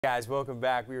Guys, welcome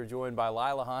back. We are joined by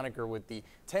Lila Honaker with the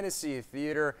Tennessee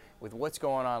Theater with what's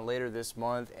going on later this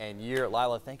month and year.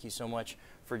 Lila, thank you so much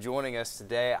for joining us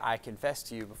today. I confessed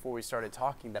to you before we started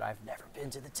talking that I've never been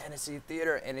to the Tennessee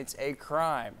Theater, and it's a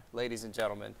crime, ladies and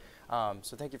gentlemen.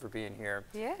 So thank you for being here.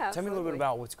 Yeah, absolutely. Tell me a little bit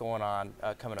about what's going on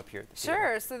coming up here at the theater.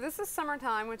 Sure. So this is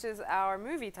summertime, which is our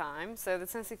movie time. So the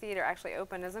Tennessee Theater actually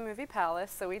opened as a movie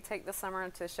palace. So we take the summer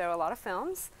to show a lot of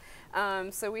films.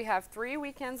 So we have 3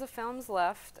 weekends of films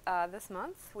left this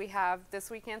month. We have this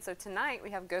weekend, so tonight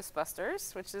we have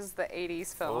Ghostbusters, which is the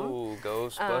 80s film. Oh,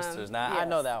 Ghostbusters. Now, yes. I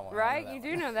know that one. Right? You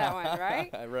do know that one, right?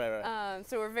 Right.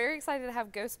 So we're very excited to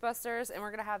have Ghostbusters, and we're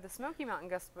going to have the Smoky Mountain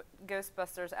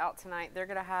Ghostbusters out tonight. They're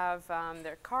going to have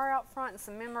their car out front and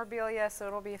some memorabilia, so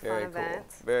it'll be a fun event.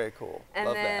 Very cool. And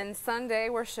Love then that. Sunday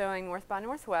we're showing North by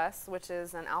Northwest, which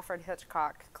is an Alfred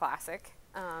Hitchcock classic.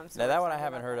 So now that one I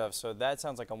haven't heard of, so that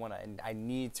sounds like a one I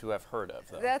need to have heard of,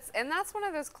 though. That's one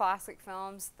of those classic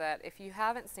films that if you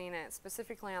haven't seen it,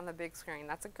 specifically on the big screen,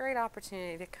 that's a great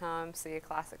opportunity to come see a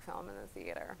classic film in the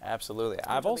theater. Absolutely.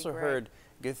 I've also heard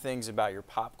good things about your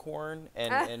popcorn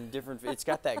and different, it's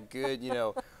got that good, you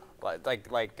know, like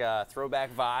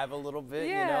throwback vibe a little bit,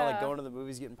 you know, like going to the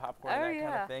movies, getting popcorn, and that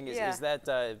kind of thing. Is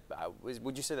that,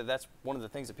 would you say that that's one of the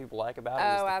things that people like about it?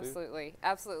 Oh, absolutely.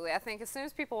 Absolutely. I think as soon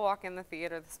as people walk in the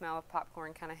theater, the smell of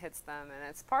popcorn kind of hits them, and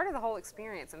it's part of the whole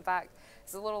experience. In fact,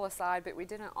 it's a little aside, but we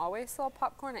didn't always sell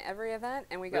popcorn at every event,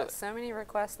 and we got so many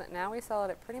requests that now we sell it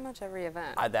at pretty much every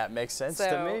event. That makes sense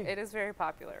to me. It is very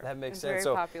popular. That makes sense. Very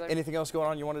so popular. Anything else going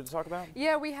on you wanted to talk about?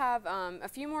 Yeah, we have a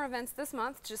few more events this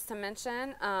month, just to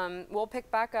mention. We'll pick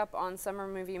back up on Summer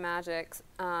Movie Magic's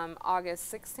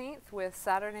August 16th with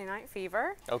Saturday Night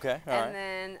Fever. Okay, and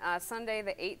then Sunday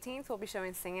the 18th, we'll be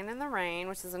showing Singing in the Rain,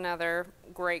 which is another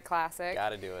great classic.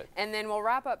 Gotta do it. And then we'll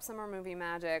wrap up Summer Movie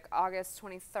Magic August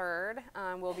 23rd.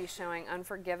 We'll be showing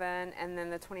Unforgiven, and then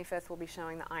the 25th we'll be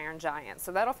showing The Iron Giant.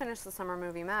 So that'll finish the Summer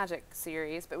Movie Magic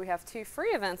series, but we have 2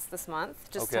 free events this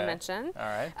month, just to mention.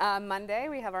 All right. Monday,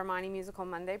 we have our Mighty Musical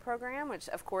Monday program, which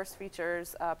of course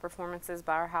features performances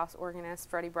by our house organist,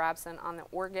 Freddie Brabson, on the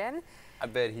organ. I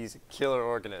bet he's a killer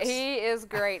organist. He is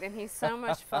great, and he's so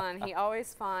much fun. He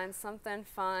always finds something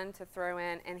fun to throw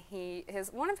in, and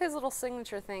one of his little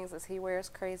signature things is he wears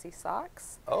crazy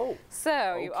socks. Oh.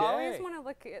 So you always want to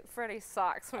look at Freddie's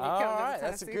socks when you come to the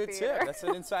Tennessee Theater. That's a good tip. That's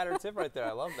an insider tip right there.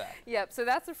 I love that. Yep. So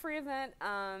that's a free event,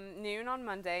 noon on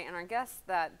Monday, and our guest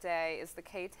that day is the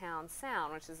K-Town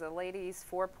Sound, which is a ladies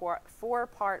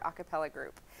four-part a cappella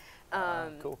group.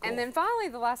 Cool. And then finally,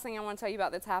 the last thing I want to tell you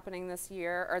about that's happening this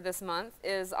year, or this month,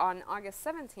 is on August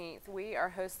 17th, we are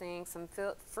hosting some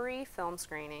free film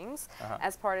screenings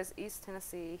as part of East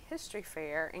Tennessee History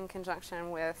Fair in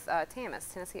conjunction with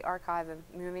TAMIS, Tennessee Archive of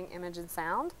Moving Image and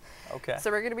Sound. Okay.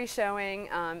 So we're going to be showing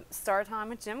Star Time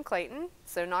with Jim Clayton.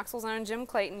 So Knoxville's own Jim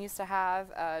Clayton used to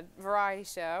have a variety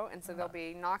show, and so there'll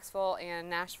be Knoxville and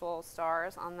Nashville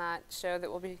stars on that show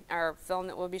that will be, or film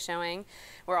that we'll be showing.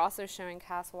 We're also showing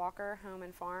Cass Walker Home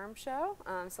and Farm show,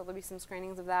 so there'll be some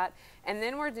screenings of that, and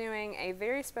then we're doing a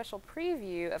very special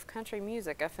preview of Country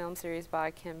Music, a film series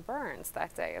by Kim Burns,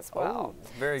 that day as well. Oh,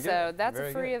 very good. So that's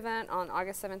a free event on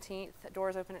August 17th.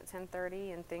 Doors open at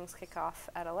 10:30 and things kick off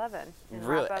at 11 and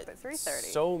wrap up at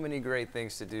 3:30. So many great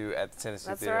things to do at the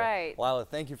Tennessee Theater. That's right. Lila,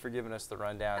 thank you for giving us the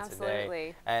rundown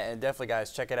today. And definitely,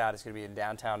 guys, check it out. It's going to be in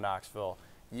downtown Knoxville.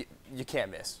 You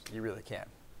can't miss. You really can't.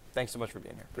 Thanks so much for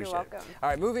being here. Appreciate it. You're welcome. All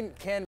right, moving.